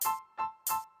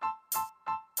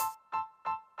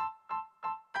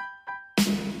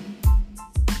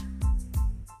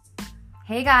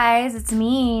Hey guys, it's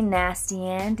me, Nasty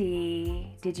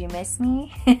Andy. Did you miss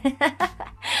me?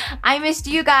 I missed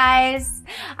you guys.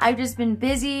 I've just been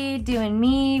busy doing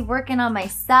me, working on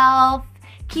myself,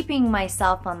 keeping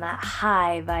myself on that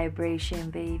high vibration,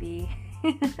 baby.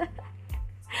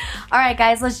 Alright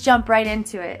guys, let's jump right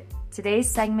into it. Today's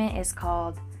segment is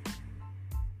called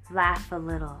Laugh a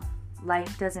Little.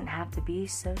 Life doesn't have to be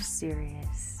so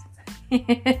serious.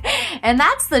 And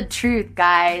that's the truth,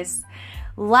 guys.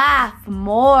 Laugh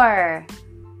more.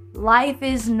 Life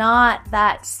is not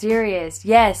that serious.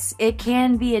 Yes, it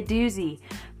can be a doozy,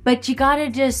 but you gotta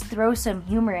just throw some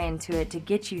humor into it to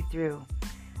get you through.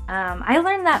 I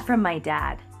learned that from my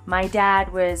dad. My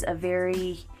dad was a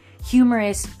very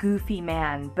humorous, goofy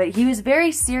man, but he was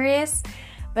very serious.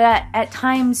 But at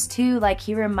times too, like,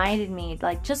 he reminded me,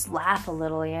 like, just laugh a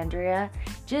little, Andrea.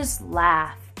 Just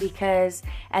laugh, because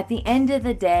at the end of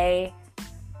the day,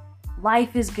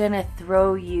 life is gonna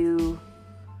throw you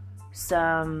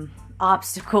some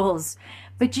obstacles,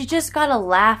 but you just gotta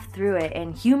laugh through it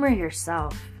and humor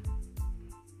yourself.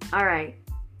 All right,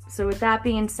 so with that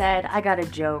being said, I got a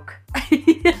joke.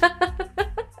 This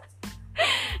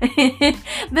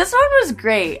one was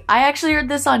great. I actually heard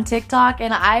this on TikTok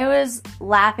and I was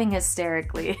laughing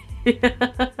hysterically.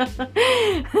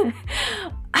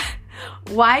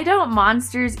 Why don't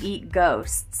monsters eat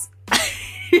ghosts?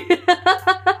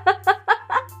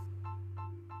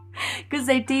 Because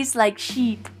they taste like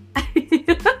sheep.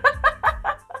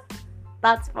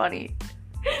 That's funny.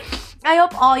 I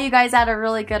hope all you guys had a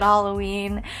really good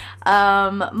Halloween.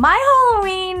 My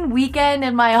Halloween weekend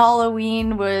and my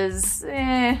Halloween was,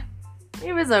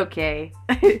 it was okay.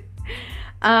 It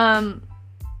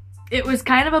was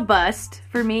kind of a bust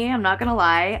for me, I'm not gonna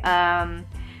lie.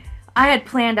 I had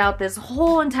planned out this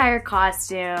whole entire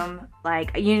costume.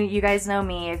 Like, you guys know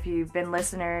me, if you've been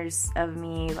listeners of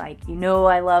me, like, you know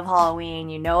I love Halloween,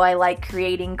 you know I like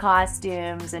creating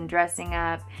costumes and dressing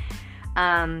up.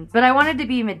 But I wanted to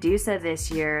be Medusa this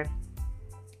year,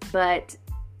 but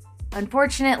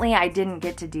unfortunately I didn't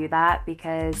get to do that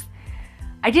because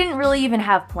I didn't really even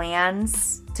have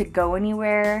plans to go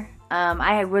anywhere.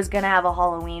 I was gonna have a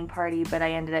Halloween party, but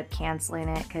I ended up canceling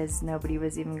it because nobody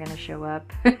was even gonna show up.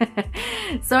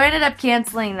 So I ended up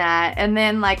canceling that, and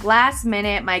then, like, last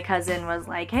minute my cousin was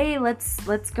like, hey, let's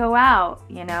go out,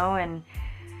 you know, and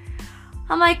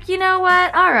I'm like, you know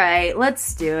what, all right,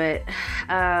 let's do it.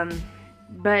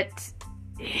 But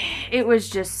it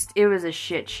was a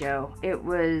shit show. It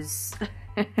was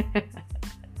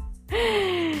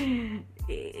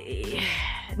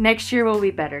next year will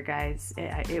be better, guys.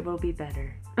 It will be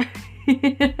better.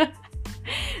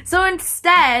 So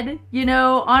instead, you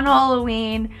know, on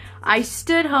Halloween, I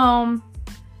stood home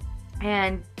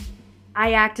and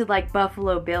I acted like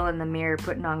Buffalo Bill in the mirror,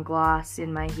 putting on gloss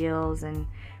in my heels and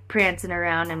prancing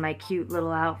around in my cute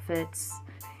little outfits,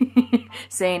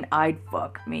 saying, I'd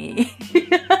fuck me.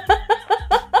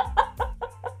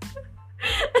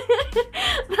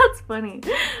 That's funny.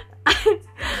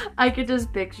 I could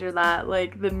just picture that,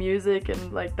 like, the music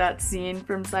and, like, that scene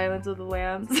from Silence of the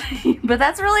Lambs. But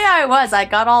that's really how I was. I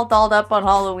got all dolled up on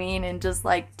Halloween and just,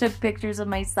 like, took pictures of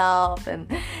myself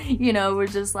and, you know,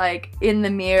 was just, like, in the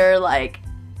mirror, like,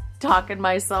 talking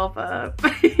myself up.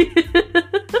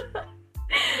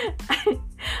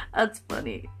 That's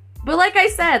funny. But like I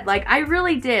said, like, I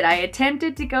really did. I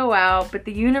attempted to go out, but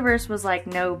the universe was like,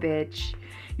 no, bitch.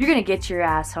 You're gonna get your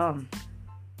ass home.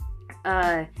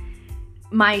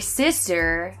 My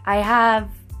sister, I have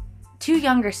two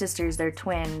younger sisters, they're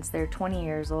twins, they're 20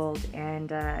 years old,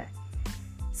 and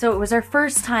so it was our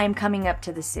first time coming up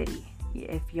to the city.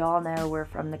 If y'all know, we're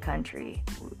from the country,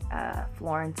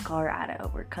 Florence,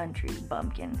 Colorado, we're country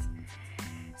bumpkins.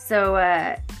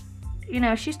 So, you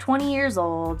know, she's 20 years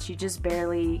old, she just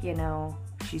barely, you know,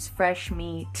 she's fresh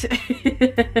meat.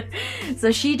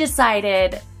 So she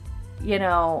decided, you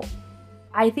know,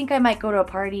 I think I might go to a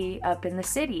party up in the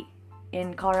city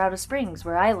in Colorado Springs,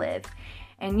 where I live.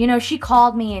 And, you know, she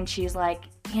called me and she's like,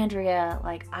 Andrea,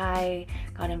 like, I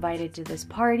got invited to this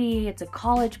party. It's a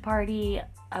college party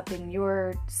up in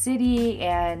your city,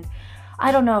 and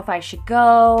I don't know if I should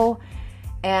go.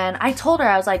 And I told her,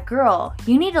 I was like, girl,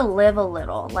 you need to live a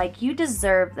little. Like, you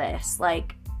deserve this.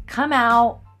 Like, come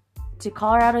out to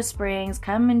Colorado Springs,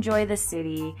 come enjoy the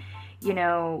city, you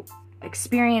know,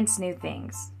 experience new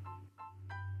things.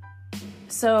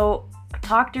 So I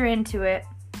talked her into it,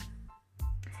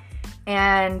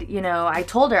 and, you know, I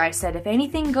told her, I said, if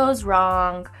anything goes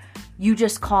wrong, you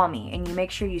just call me, and you make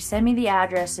sure you send me the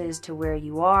addresses to where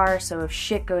you are, so if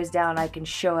shit goes down, I can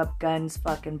show up guns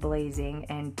fucking blazing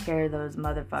and tear those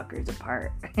motherfuckers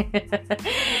apart.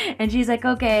 And she's like,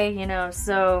 okay, you know.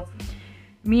 So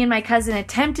me and my cousin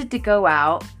attempted to go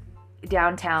out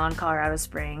downtown Colorado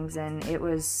Springs, and it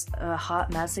was a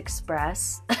hot mess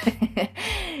express.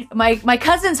 My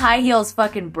cousin's high heels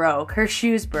fucking broke. Her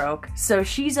shoes broke. So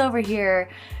she's over here,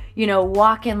 you know,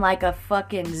 walking like a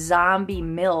fucking zombie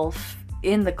MILF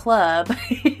in the club.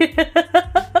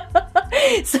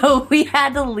 So we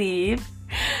had to leave,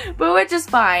 but which is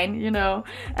fine, you know.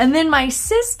 And then my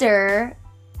sister,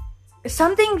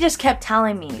 something just kept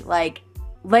telling me, like,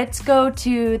 let's go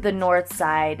to the north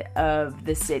side of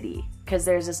the city, because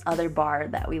there's this other bar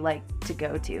that we like to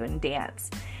go to and dance.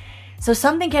 So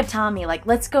something kept telling me, like,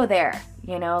 let's go there,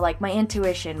 you know, like my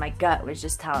intuition, my gut was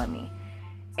just telling me.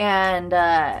 And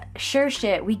sure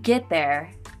shit, we get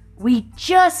there. We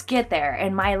just get there,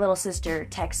 and my little sister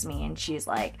texts me, and she's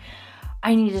like,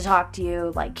 I need to talk to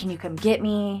you. Like, can you come get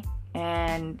me?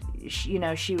 And, she, you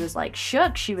know, she was like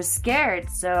shook. She was scared.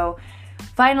 So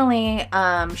finally,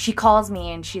 she calls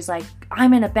me, and she's like,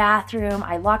 I'm in a bathroom.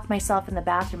 I locked myself in the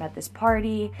bathroom at this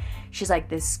party. She's like,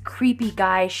 this creepy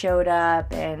guy showed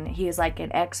up, and he was like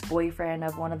an ex-boyfriend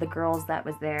of one of the girls that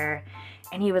was there.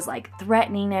 And he was like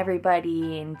threatening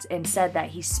everybody and said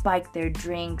that he spiked their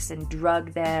drinks and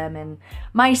drugged them. And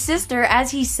my sister,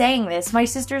 as he's saying this, my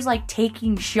sister's like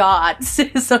taking shots.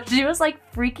 So she was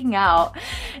like freaking out.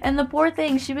 And the poor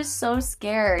thing, she was so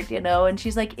scared, you know, and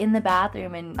she's like in the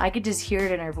bathroom, and I could just hear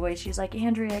it in her voice. She's like,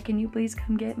 Andrea, can you please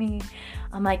come get me?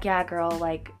 I'm like, yeah, girl,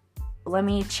 like, let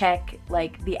me check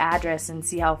like the address and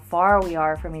see how far we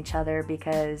are from each other,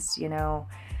 because, you know,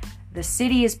 the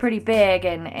city is pretty big,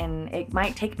 and it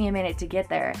might take me a minute to get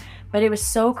there. But it was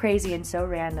so crazy and so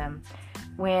random.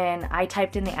 When I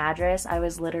typed in the address, I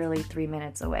was literally 3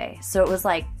 minutes away. So it was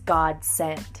like God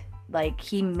sent. Like,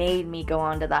 he made me go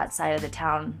onto that side of the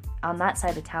town, on that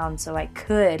side of town, so I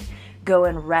could go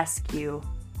and rescue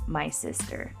my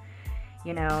sister,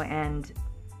 you know. And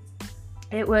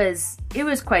it was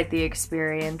quite the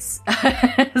experience.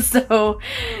 So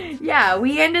yeah,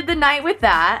 we ended the night with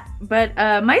that. But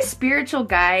my spiritual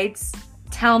guides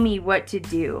tell me what to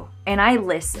do, and I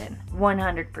listen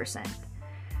 100%.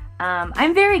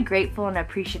 I'm very grateful and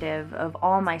appreciative of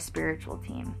all my spiritual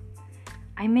team.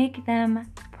 I make them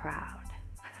proud.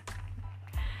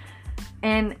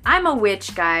 And I'm a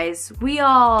witch, guys. We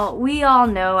all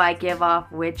know I give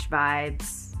off witch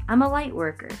vibes. I'm a light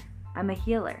worker. I'm a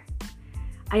healer.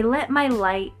 I let my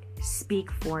light speak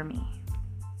for me.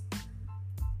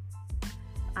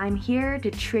 I'm here to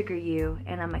trigger you,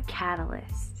 and I'm a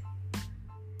catalyst.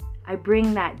 I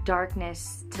bring that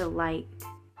darkness to light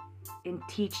and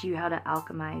teach you how to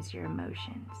alchemize your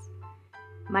emotions.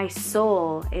 My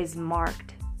soul is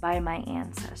marked by my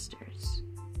ancestors.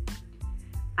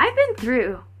 I've been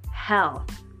through hell,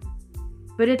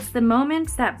 but it's the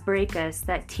moments that break us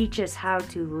that teach us how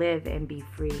to live and be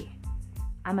free.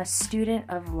 I'm a student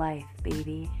of life,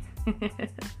 baby.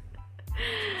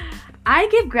 I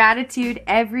give gratitude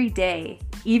every day,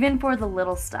 even for the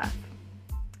little stuff.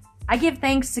 I give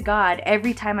thanks to God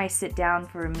every time I sit down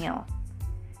for a meal.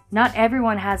 Not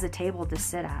everyone has a table to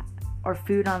sit at or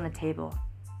food on the table.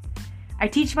 I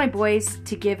teach my boys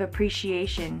to give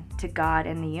appreciation to God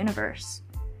and the universe.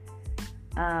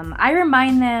 I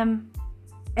remind them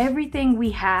everything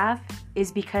we have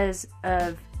is because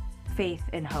of faith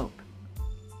and hope.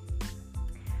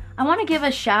 I want to give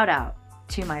a shout out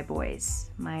to my boys,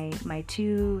 my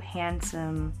two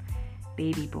handsome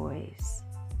baby boys.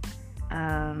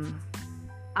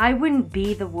 I wouldn't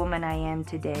be the woman I am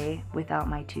today without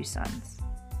my two sons.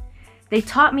 They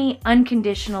taught me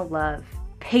unconditional love,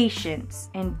 patience,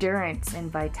 endurance,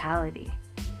 and vitality.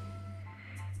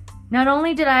 Not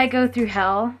only did I go through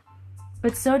hell,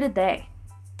 but so did they.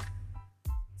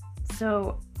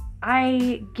 So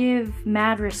I give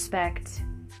mad respect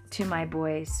to my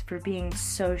boys for being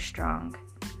so strong.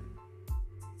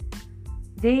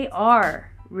 They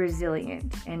are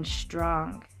resilient and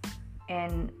strong,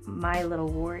 and my little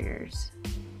warriors.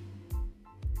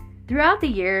 Throughout the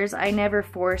years, I never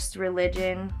forced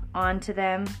religion onto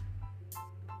them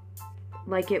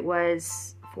like it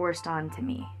was forced onto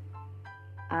me.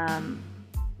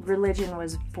 Religion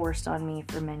was forced on me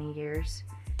for many years.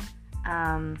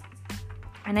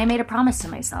 And I made a promise to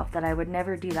myself that I would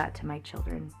never do that to my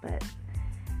children,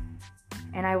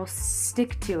 and I will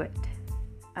stick to it.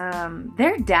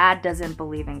 Their dad doesn't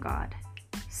believe in God.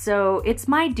 So it's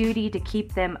my duty to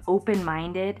keep them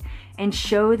open-minded and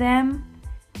show them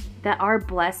that our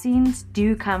blessings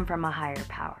do come from a higher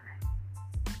power.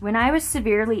 When I was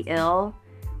severely ill,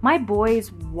 my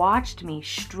boys watched me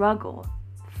struggle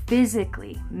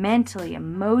physically, mentally,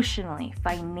 emotionally,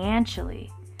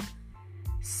 financially,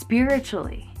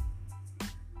 spiritually,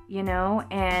 you know,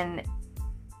 and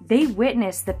they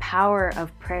witness the power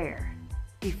of prayer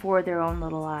before their own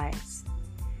little eyes.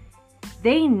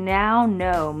 They now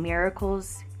know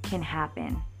miracles can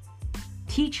happen.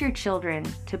 Teach your children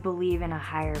to believe in a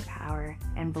higher power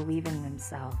and believe in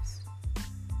themselves.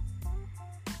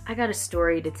 I got a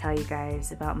story to tell you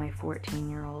guys about my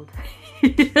 14-year-old.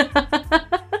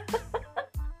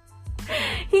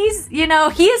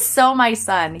 He is so my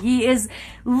son. He is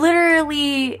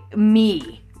literally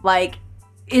me, like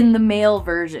in the male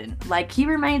version. Like, he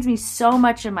reminds me so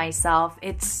much of myself.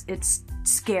 It's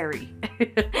scary.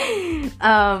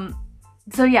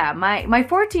 So yeah, my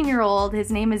 14-year-old,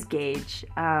 his name is Gage.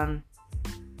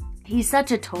 He's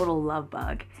such a total love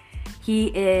bug. He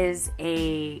is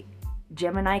a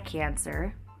Gemini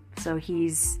Cancer, so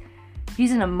he's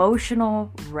an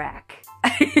emotional wreck.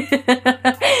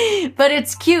 But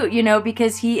it's cute,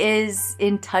 because he is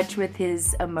in touch with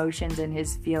his emotions and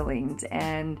his feelings,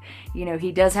 and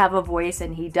he does have a voice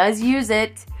and he does use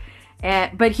it,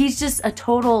 but he's just a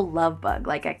total love bug,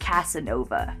 like a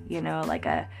Casanova, like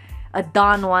a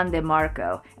Don Juan de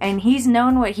Marco. And he's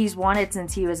known what he's wanted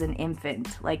since he was an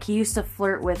infant. Like, he used to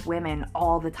flirt with women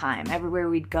all the time, everywhere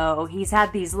we'd go. He's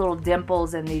had these little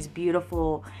dimples and these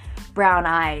beautiful brown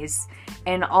eyes,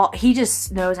 and he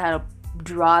just knows how to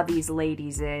draw these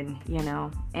ladies in,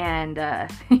 and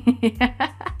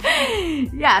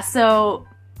yeah, so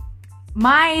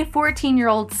my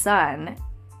 14-year-old son,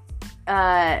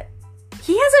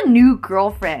 he has a new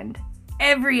girlfriend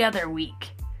every other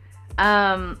week.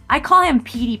 I call him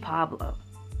Petey Pablo.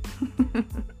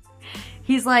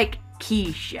 He's like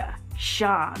Keisha,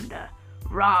 Shonda,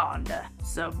 Rhonda,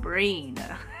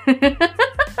 Sabrina.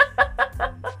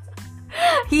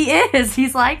 He is.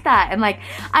 He's like that. And like,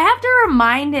 I have to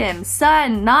remind him,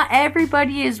 son, not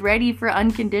everybody is ready for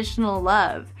unconditional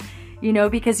love.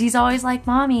 Because he's always like,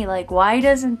 Mommy, like, why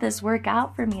doesn't this work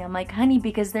out for me? I'm like, honey,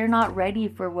 because they're not ready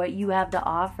for what you have to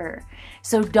offer.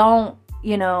 So don't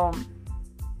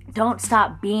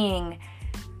stop being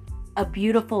a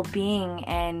beautiful being,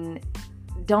 and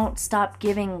don't stop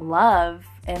giving love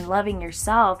and loving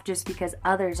yourself just because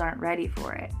others aren't ready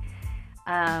for it.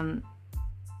 And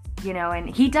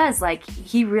he does, like,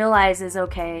 he realizes,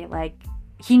 okay, like,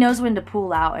 he knows when to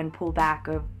pull out and pull back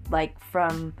of, like,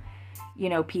 from,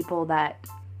 people that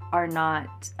are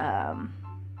not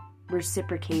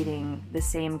reciprocating the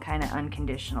same kind of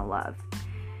unconditional love.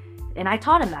 And I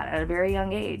taught him that at a very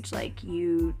young age. Like,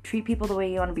 you treat people the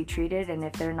way you want to be treated, and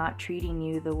if they're not treating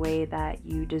you the way that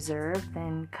you deserve,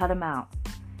 then cut them out.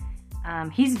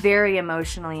 He's very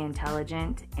emotionally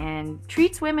intelligent and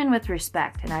treats women with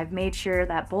respect, and I've made sure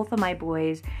that both of my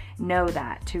boys know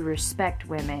that, to respect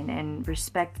women and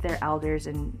respect their elders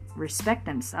and respect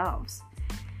themselves.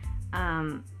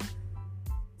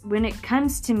 When it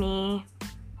comes to me,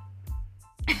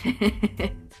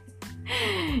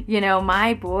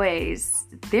 my boys,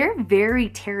 they're very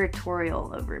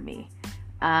territorial over me.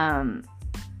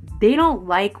 They don't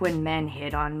like when men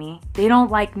hit on me. They don't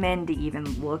like men to even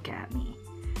look at me.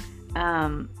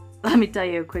 Let me tell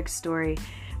you a quick story.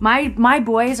 My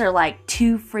boys are like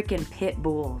two freaking pit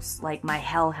bulls, like my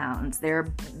hellhounds. They're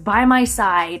by my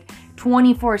side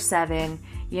 24/7,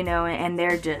 and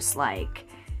they're just like,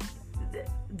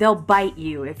 they'll bite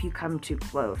you if you come too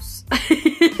close.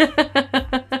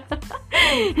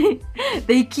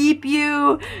 They keep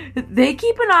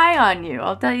an eye on you,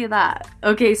 I'll tell you that.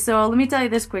 Okay, so let me tell you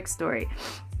this quick story.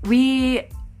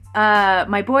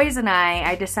 My boys and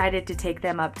I decided to take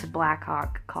them up to Black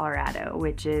Hawk, Colorado,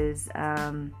 which is,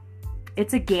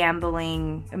 it's a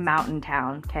gambling mountain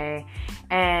town, okay?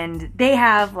 And they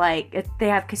have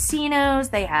casinos,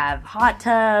 they have hot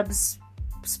tubs,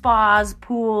 spas,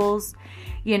 pools,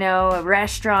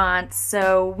 restaurants.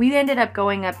 So we ended up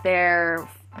going up there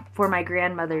for my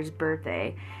grandmother's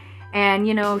birthday. And,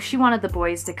 she wanted the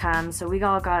boys to come, so we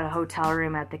all got a hotel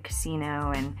room at the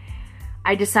casino, and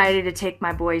I decided to take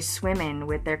my boys swimming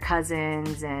with their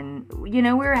cousins, and, we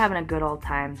were having a good old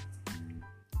time.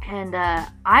 And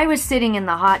I was sitting in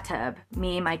the hot tub,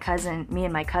 me and my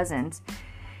cousins,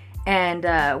 and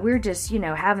we're just,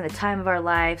 having the time of our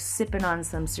lives, sipping on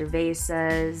some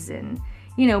cervezas and,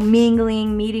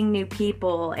 mingling, meeting new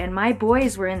people, and my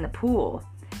boys were in the pool.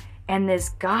 And this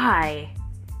guy,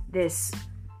 this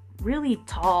really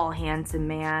tall, handsome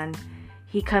man,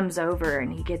 he comes over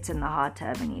and he gets in the hot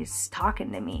tub and he's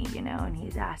talking to me, and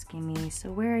he's asking me,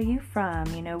 so where are you from?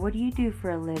 What do you do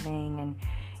for a living? And,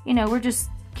 we're just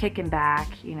kicking back,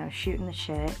 shooting the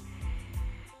shit.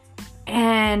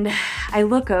 And I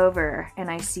look over and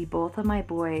I see both of my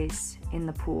boys in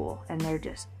the pool, and they're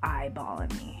just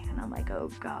eyeballing me. And I'm like, oh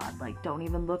God, like, don't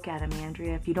even look at him,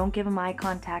 Andrea. If you don't give them eye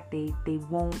contact, they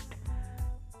won't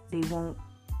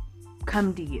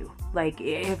come to you. Like,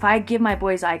 if I give my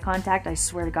boys eye contact, I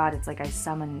swear to God, it's like I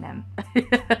summon them.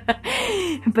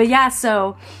 But yeah,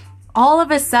 so all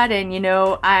of a sudden, you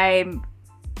know,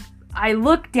 I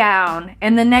look down,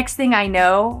 and the next thing I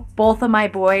know, both of my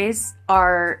boys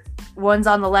are, one's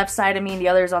on the left side of me and the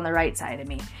other's on the right side of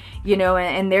me, you know,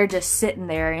 and they're just sitting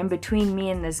there in between me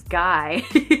and this guy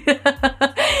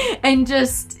and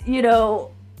just, you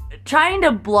know, trying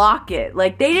to block it.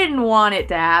 Like, they didn't want it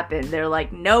to happen. They're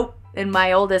like, nope. And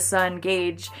my oldest son,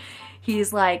 Gage,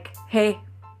 he's like, hey.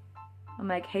 I'm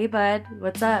like, hey, bud,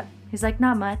 what's up? He's like,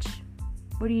 not much.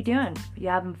 What are you doing? You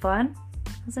having fun?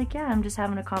 I was like, yeah, I'm just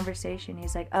having a conversation.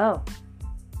 He's like, oh,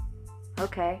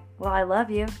 okay. Well, I love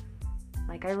you. I'm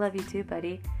like, I love you too,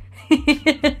 buddy.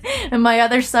 And my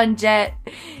other son, Jet,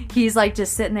 he's like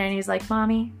just sitting there and he's like,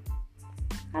 Mommy,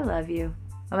 I love you.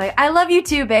 I'm like, I love you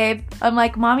too, babe. I'm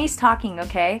like, Mommy's talking,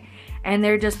 okay? And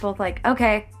they're just both like,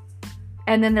 okay.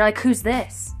 And then they're like, who's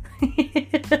this?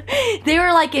 They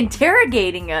were like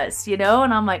interrogating us, you know?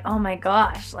 And I'm like, oh my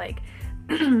gosh, like,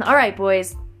 all right,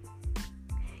 boys.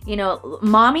 You know,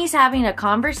 Mommy's having a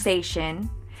conversation,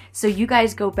 so you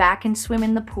guys go back and swim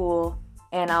in the pool,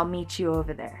 and I'll meet you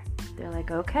over there. They're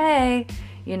like, okay.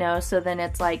 You know, so then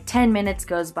it's like 10 minutes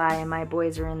goes by, and my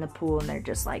boys are in the pool, and they're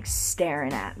just like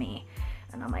staring at me.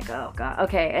 And I'm like, oh, God.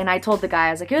 Okay. And I told the guy,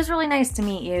 I was like, it was really nice to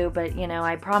meet you, but, you know,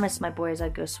 I promised my boys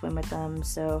I'd go swim with them,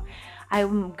 so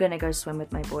I'm going to go swim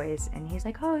with my boys. And he's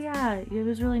like, oh, yeah, it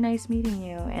was really nice meeting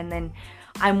you. And then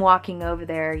I'm walking over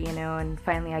there, you know, and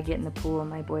finally I get in the pool, and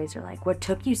my boys are like, what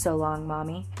took you so long,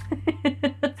 Mommy?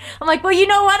 I'm like, well, you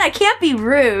know what? I can't be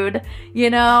rude, you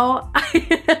know?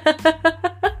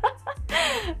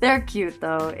 They're cute,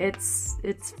 though. It's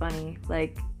funny.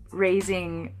 Like,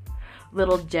 raising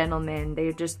little gentlemen,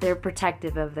 they're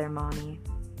protective of their mommy.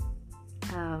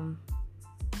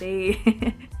 They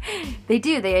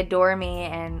adore me,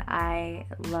 and I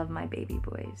love my baby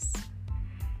boys.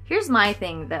 Here's my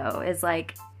thing, though, is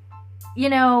like, you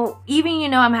know, even, you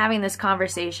know, I'm having this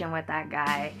conversation with that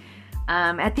guy,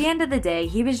 at the end of the day,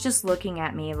 he was just looking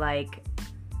at me like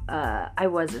I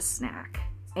was a snack.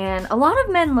 And a lot of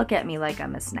men look at me like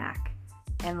I'm a snack,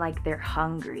 and like they're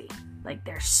hungry. Like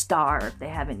they're starved. They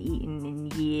haven't eaten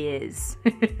in years.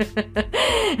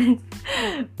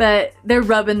 But they're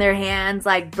rubbing their hands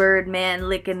like Birdman,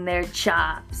 licking their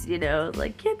chops, you know.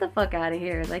 Like, get the fuck out of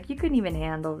here. Like, you couldn't even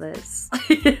handle this.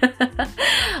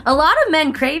 A lot of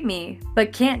men crave me,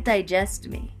 but can't digest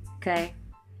me, okay?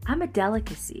 I'm a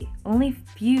delicacy. Only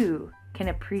few can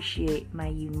appreciate my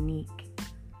unique,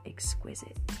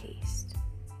 exquisite taste.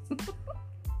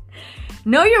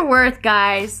 Know your worth,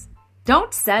 guys.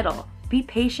 Don't settle. Be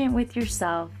patient with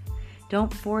yourself.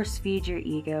 Don't force feed your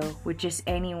ego with just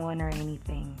anyone or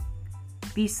anything.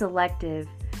 Be selective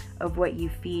of what you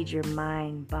feed your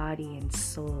mind, body, and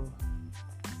soul.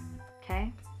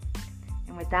 Okay?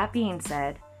 And with that being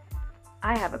said,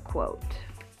 I have a quote.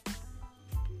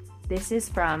 This is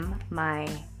from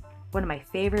one of my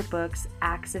favorite books,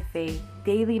 Acts of Faith,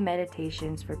 Daily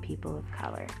Meditations for People of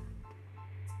Color.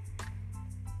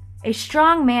 A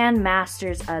strong man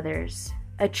masters others.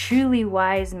 A truly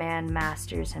wise man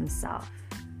masters himself.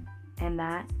 And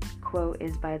that quote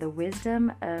is by the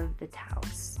Wisdom of the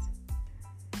Taoist.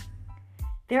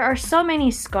 There are so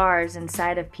many scars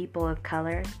inside of people of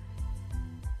color.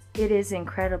 It is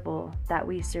incredible that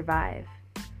we survive.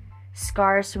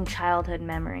 Scars from childhood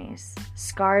memories.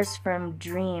 Scars from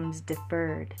dreams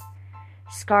deferred.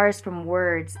 Scars from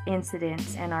words,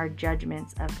 incidents, and our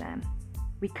judgments of them.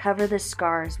 We cover the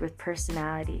scars with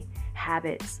personality,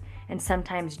 habits, and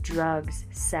sometimes drugs,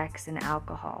 sex, and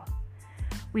alcohol.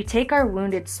 We take our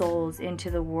wounded souls into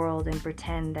the world and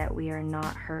pretend that we are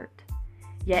not hurt.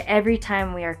 Yet every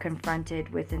time we are confronted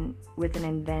with an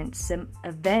event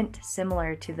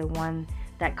similar to the one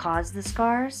that caused the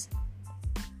scars,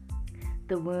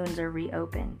 the wounds are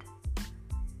reopened.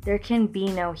 There can be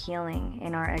no healing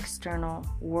in our external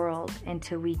world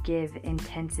until we give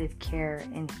intensive care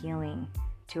and healing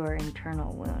to our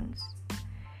internal wounds.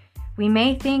 We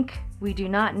may think we do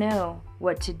not know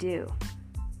what to do.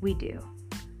 We do.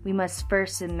 We must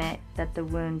first admit that the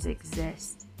wounds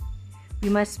exist. We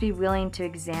must be willing to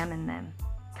examine them,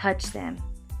 touch them,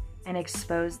 and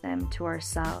expose them to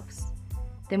ourselves.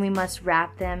 Then we must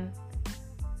wrap them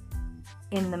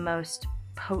in the most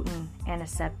potent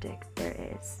antiseptic there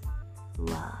is,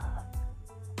 love.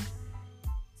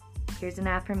 Here's an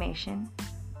affirmation.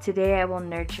 Today I will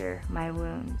nurture my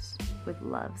wounds with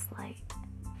love's light.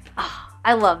 Oh,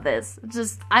 I love this.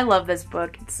 I love this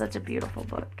book. It's such a beautiful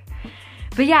book.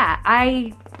 But yeah,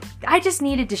 I just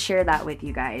needed to share that with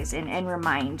you guys and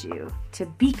remind you to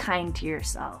be kind to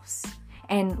yourselves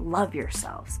and love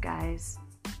yourselves, guys.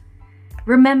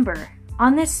 Remember,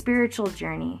 on this spiritual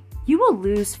journey, you will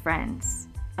lose friends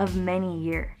of many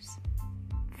years.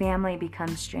 Family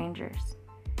becomes strangers,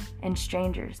 and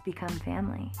strangers become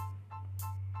family.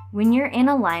 When you're in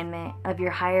alignment of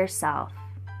your higher self,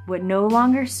 what no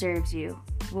longer serves you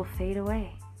will fade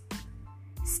away.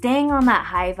 Staying on that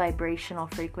high vibrational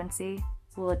frequency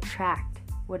will attract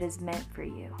what is meant for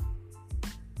you.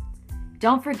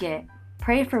 Don't forget,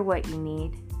 pray for what you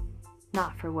need,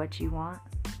 not for what you want.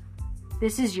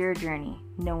 This is your journey,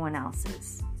 no one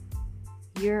else's.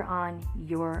 You're on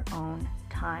your own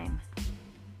time.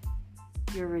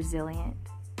 You're resilient.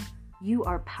 You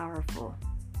are powerful.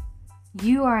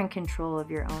 You are in control of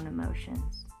your own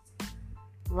emotions.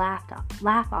 Laugh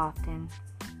often.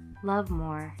 Love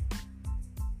more.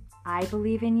 I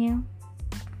believe in you.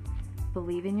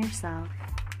 Believe in yourself.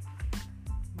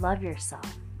 Love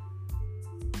yourself.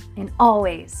 And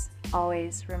always,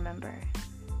 always remember,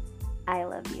 I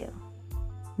love you.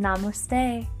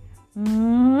 Namaste.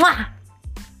 Mwah!